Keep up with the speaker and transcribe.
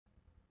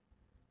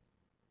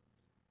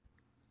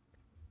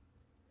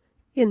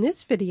In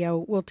this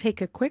video, we'll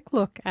take a quick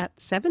look at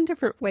 7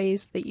 different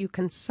ways that you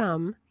can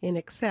sum in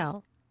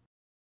Excel.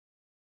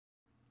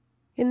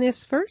 In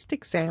this first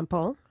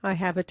example, I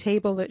have a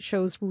table that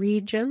shows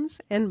regions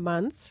and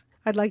months.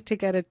 I'd like to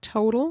get a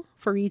total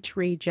for each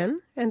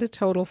region and a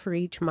total for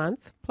each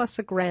month, plus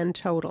a grand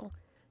total.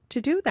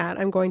 To do that,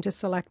 I'm going to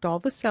select all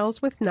the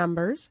cells with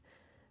numbers,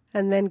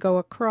 and then go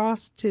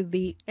across to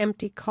the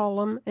empty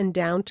column and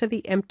down to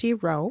the empty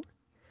row.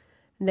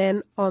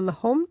 Then on the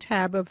Home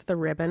tab of the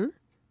ribbon,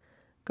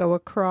 go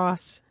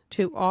across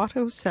to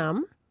Auto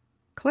Sum,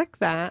 click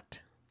that,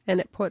 and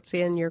it puts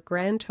in your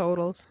grand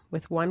totals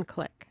with one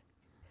click.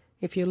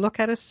 If you look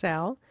at a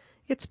cell,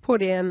 it's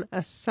put in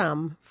a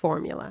sum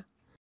formula.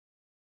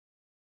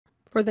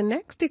 For the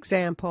next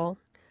example,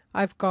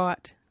 I've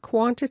got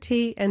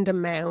quantity and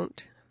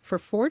amount for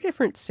 4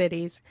 different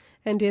cities,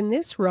 and in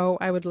this row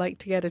I would like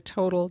to get a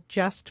total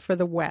just for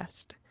the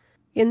West.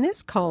 In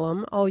this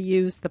column, I'll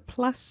use the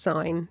plus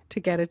sign to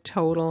get a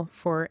total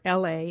for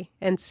LA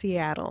and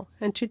Seattle.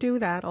 And to do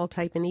that, I'll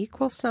type an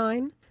equal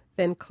sign,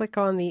 then click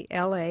on the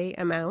LA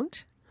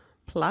amount,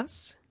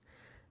 plus,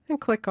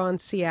 and click on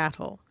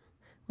Seattle.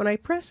 When I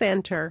press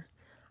enter,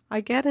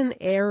 I get an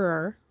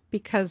error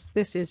because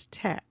this is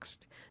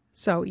text.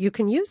 So you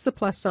can use the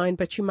plus sign,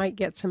 but you might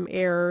get some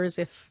errors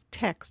if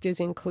text is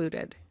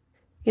included.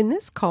 In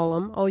this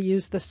column, I'll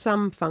use the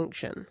sum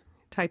function.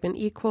 Type an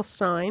equal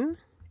sign,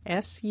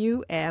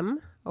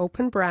 SUM,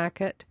 open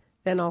bracket,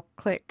 then I'll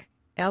click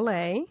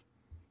LA.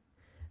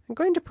 I'm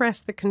going to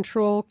press the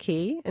Control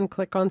key and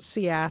click on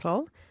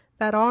Seattle.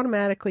 That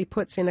automatically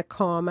puts in a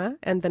comma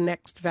and the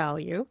next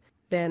value.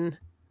 Then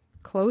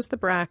close the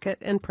bracket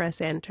and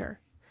press enter.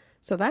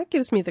 So that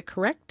gives me the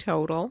correct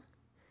total,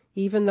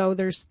 even though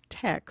there's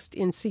text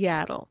in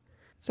Seattle.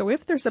 So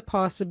if there's a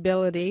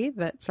possibility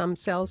that some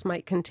cells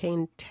might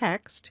contain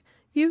text,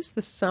 use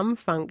the sum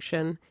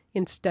function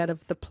instead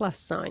of the plus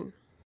sign.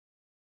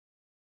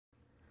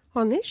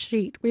 On this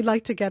sheet, we'd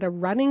like to get a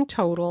running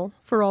total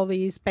for all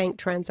these bank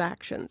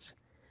transactions.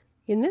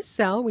 In this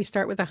cell, we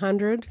start with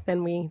 100,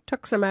 then we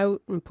took some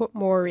out and put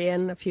more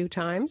in a few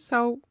times.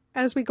 So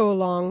as we go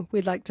along,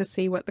 we'd like to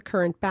see what the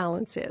current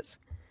balance is.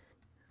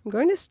 I'm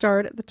going to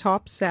start at the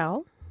top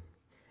cell,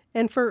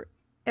 and for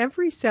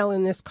every cell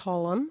in this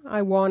column,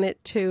 I want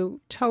it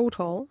to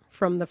total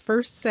from the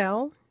first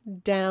cell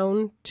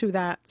down to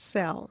that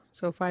cell.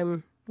 So if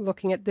I'm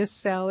looking at this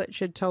cell, it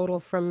should total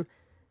from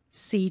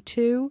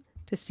C2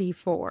 to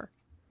C4.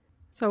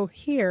 So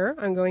here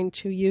I'm going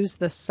to use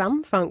the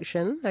sum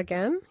function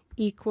again,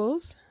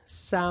 equals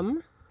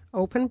sum,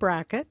 open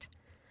bracket.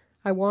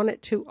 I want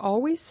it to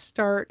always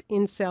start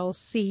in cell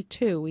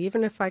C2,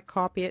 even if I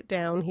copy it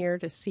down here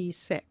to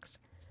C6.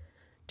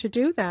 To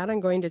do that, I'm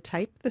going to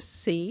type the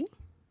C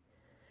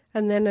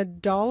and then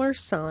a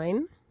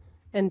 $sign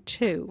and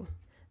 2.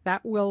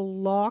 That will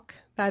lock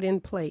that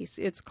in place.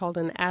 It's called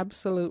an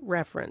absolute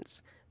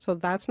reference. So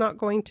that's not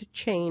going to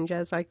change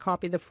as I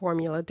copy the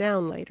formula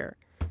down later.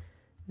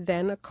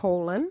 Then a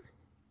colon,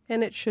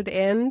 and it should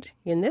end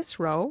in this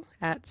row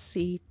at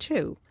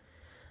C2.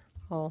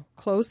 I'll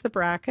close the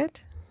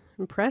bracket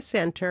and press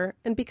enter,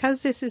 and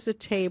because this is a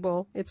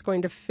table, it's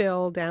going to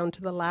fill down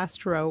to the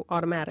last row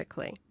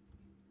automatically.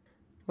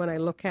 When I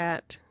look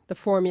at the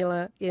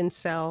formula in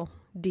cell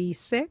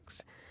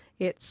D6,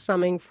 it's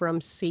summing from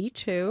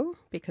C2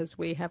 because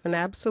we have an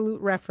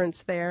absolute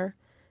reference there,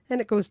 and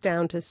it goes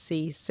down to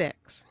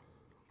C6.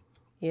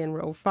 In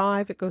row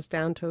 5, it goes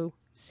down to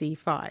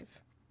C5.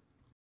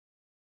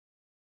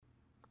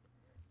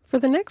 For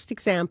the next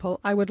example,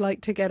 I would like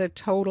to get a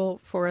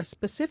total for a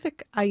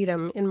specific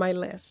item in my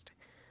list.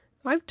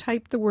 I've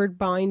typed the word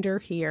binder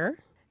here,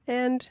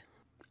 and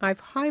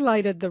I've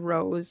highlighted the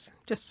rows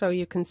just so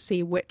you can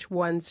see which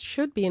ones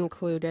should be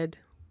included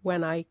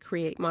when I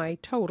create my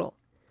total.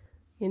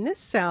 In this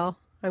cell,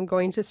 I'm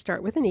going to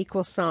start with an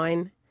equal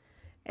sign,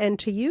 and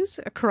to use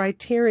a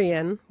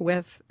criterion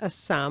with a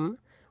sum,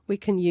 we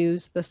can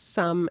use the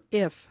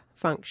SUMIF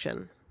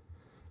function.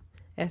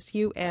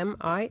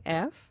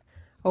 SUMIF,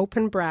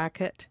 open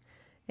bracket,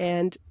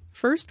 and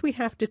first we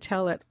have to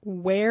tell it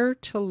where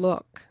to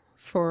look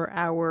for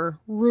our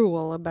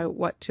rule about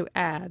what to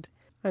add.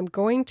 I'm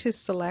going to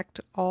select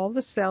all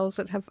the cells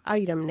that have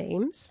item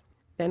names,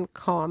 then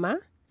comma.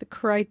 The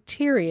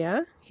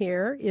criteria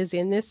here is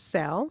in this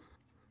cell.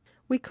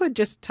 We could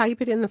just type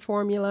it in the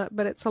formula,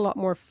 but it's a lot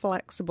more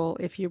flexible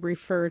if you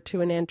refer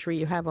to an entry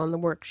you have on the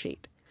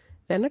worksheet.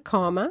 Then a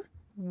comma.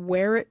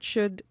 Where it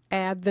should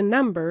add the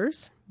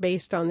numbers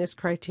based on this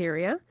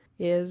criteria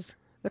is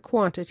the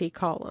quantity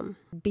column.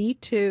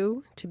 B2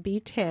 to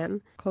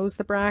B10. Close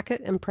the bracket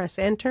and press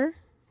enter.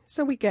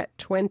 So we get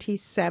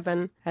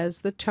 27 as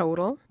the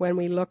total when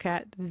we look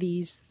at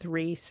these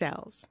 3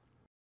 cells.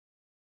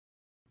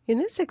 In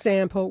this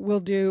example, we'll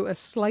do a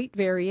slight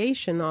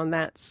variation on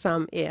that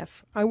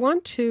SUMIF. I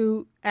want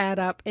to add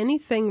up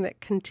anything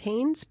that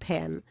contains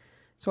pen.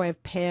 So I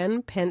have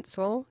pen,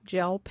 pencil,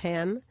 gel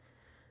pen.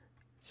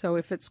 So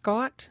if it's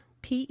got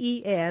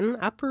PEN,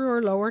 upper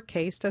or lower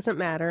case, doesn't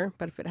matter,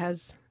 but if it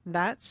has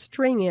that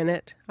string in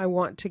it, I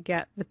want to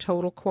get the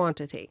total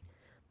quantity.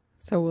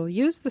 So we'll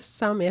use the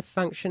SUMIF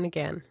function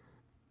again.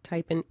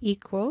 Type in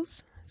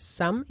equals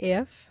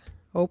SUMIF,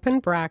 open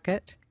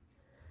bracket,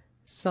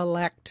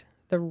 select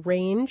the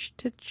range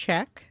to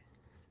check,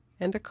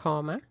 and a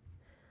comma.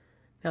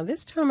 Now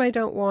this time I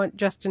don't want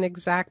just an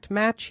exact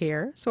match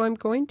here, so I'm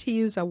going to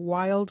use a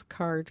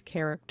wildcard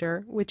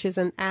character, which is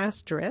an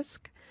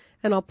asterisk,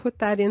 and I'll put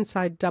that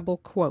inside double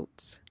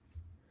quotes.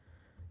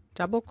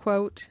 Double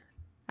quote,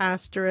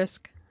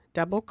 asterisk,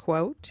 double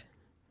quote,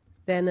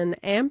 then an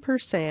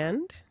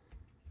ampersand,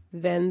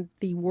 then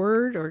the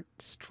word or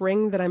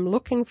string that I'm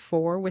looking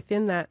for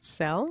within that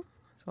cell.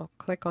 So I'll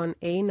click on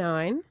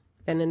A9,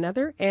 then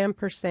another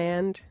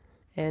ampersand,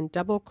 and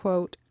double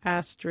quote,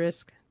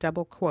 asterisk,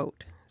 double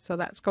quote. So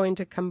that's going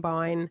to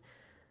combine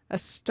a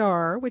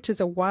star, which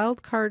is a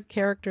wildcard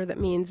character that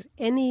means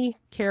any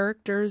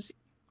characters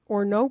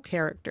or no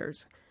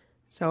characters.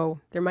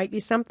 So there might be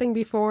something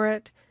before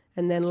it,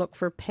 and then look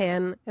for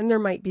pen, and there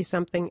might be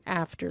something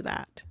after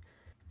that.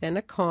 Then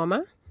a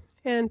comma,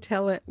 and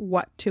tell it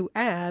what to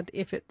add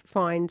if it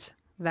finds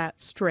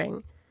that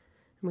string.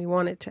 And we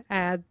want it to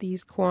add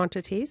these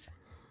quantities.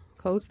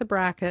 Close the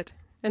bracket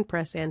and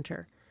press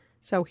enter.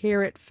 So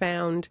here it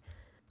found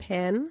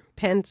pen,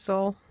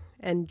 pencil,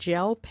 and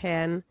gel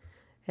pen,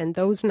 and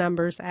those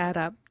numbers add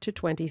up to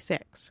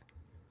 26.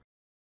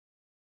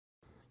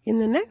 In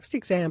the next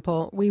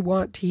example, we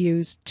want to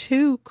use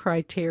two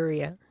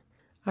criteria.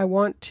 I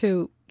want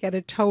to get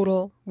a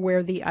total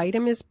where the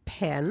item is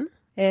pen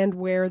and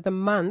where the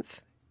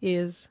month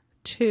is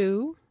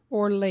 2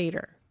 or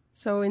later.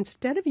 So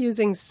instead of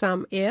using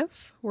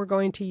SUMIF, we're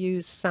going to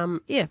use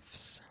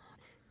SUMIFs.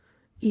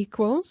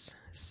 Equals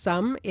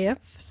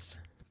SUMIFs,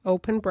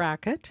 open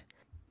bracket.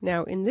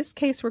 Now in this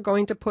case we're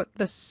going to put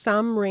the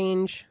sum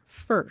range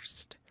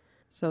first.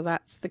 So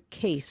that's the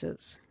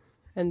cases.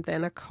 And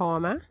then a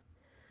comma.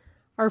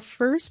 Our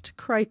first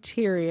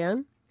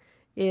criterion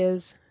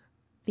is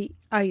the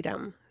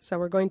item. So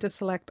we're going to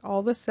select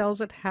all the cells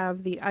that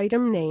have the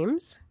item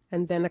names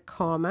and then a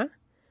comma.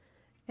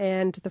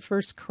 And the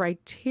first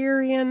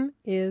criterion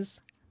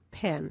is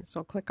pen.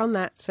 So I'll click on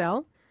that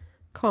cell,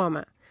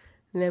 comma.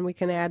 And then we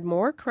can add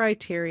more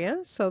criteria.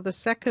 So the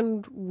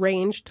second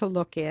range to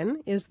look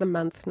in is the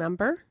month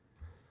number,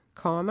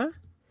 comma.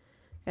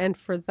 And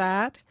for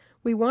that,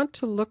 we want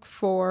to look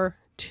for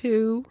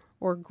 2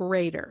 or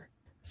greater.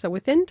 So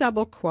within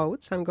double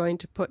quotes, I'm going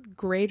to put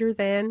greater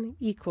than,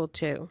 equal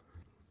to.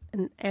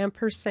 An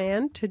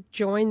ampersand to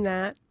join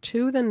that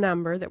to the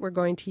number that we're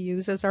going to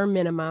use as our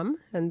minimum,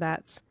 and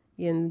that's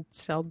in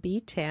cell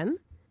B10.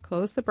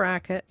 Close the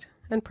bracket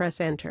and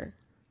press enter.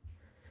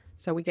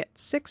 So we get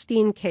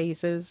 16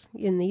 cases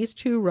in these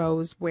two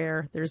rows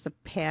where there's a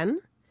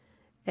pen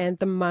and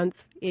the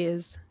month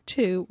is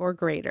 2 or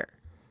greater.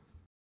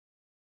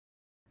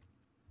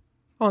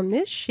 On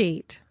this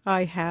sheet,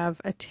 I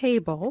have a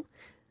table.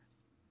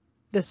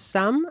 The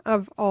sum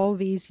of all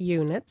these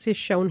units is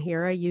shown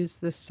here. I use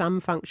the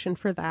sum function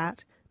for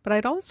that. But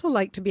I'd also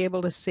like to be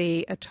able to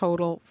see a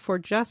total for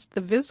just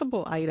the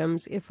visible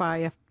items if I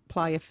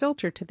apply a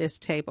filter to this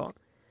table.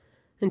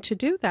 And to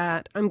do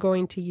that, I'm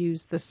going to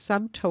use the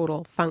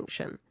subtotal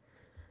function.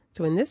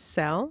 So in this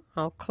cell,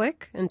 I'll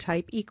click and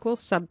type equal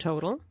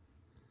subtotal,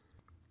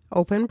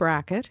 open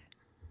bracket.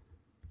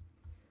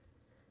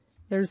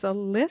 There's a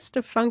list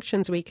of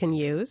functions we can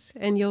use,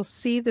 and you'll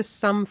see the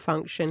sum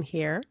function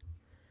here.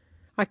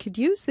 I could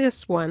use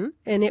this one,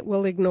 and it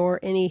will ignore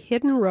any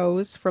hidden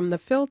rows from the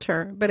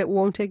filter, but it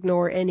won't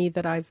ignore any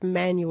that I've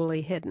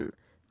manually hidden.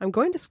 I'm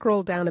going to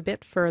scroll down a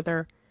bit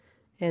further,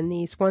 and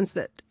these ones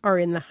that are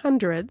in the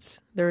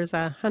hundreds, there's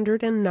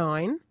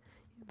 109. I'm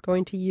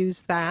going to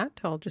use that.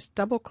 I'll just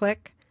double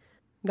click.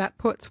 That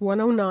puts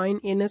 109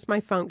 in as my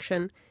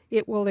function.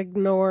 It will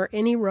ignore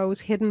any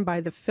rows hidden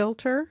by the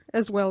filter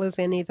as well as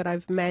any that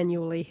I've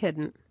manually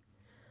hidden.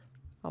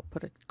 I'll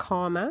put a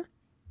comma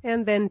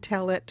and then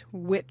tell it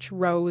which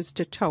rows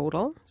to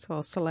total. So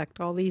I'll select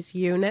all these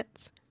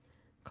units,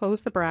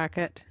 close the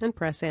bracket, and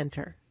press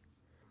enter.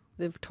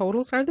 The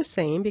totals are the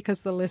same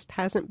because the list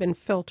hasn't been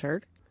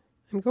filtered.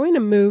 I'm going to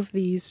move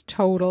these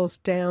totals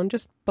down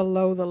just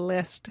below the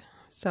list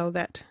so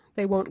that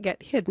they won't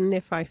get hidden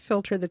if I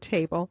filter the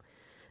table.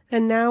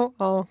 And now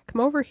I'll come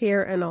over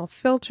here and I'll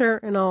filter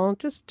and I'll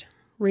just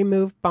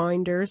remove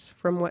binders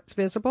from what's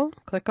visible.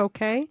 Click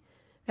OK.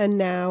 And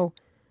now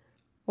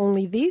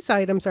only these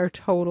items are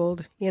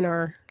totaled in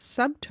our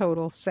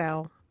subtotal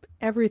cell.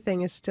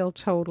 Everything is still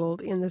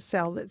totaled in the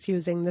cell that's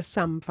using the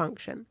sum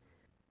function.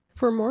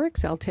 For more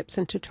Excel tips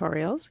and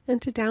tutorials,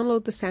 and to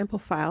download the sample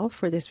file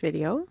for this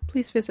video,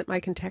 please visit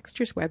my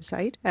Contextures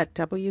website at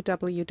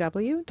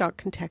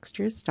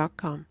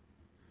www.contextures.com.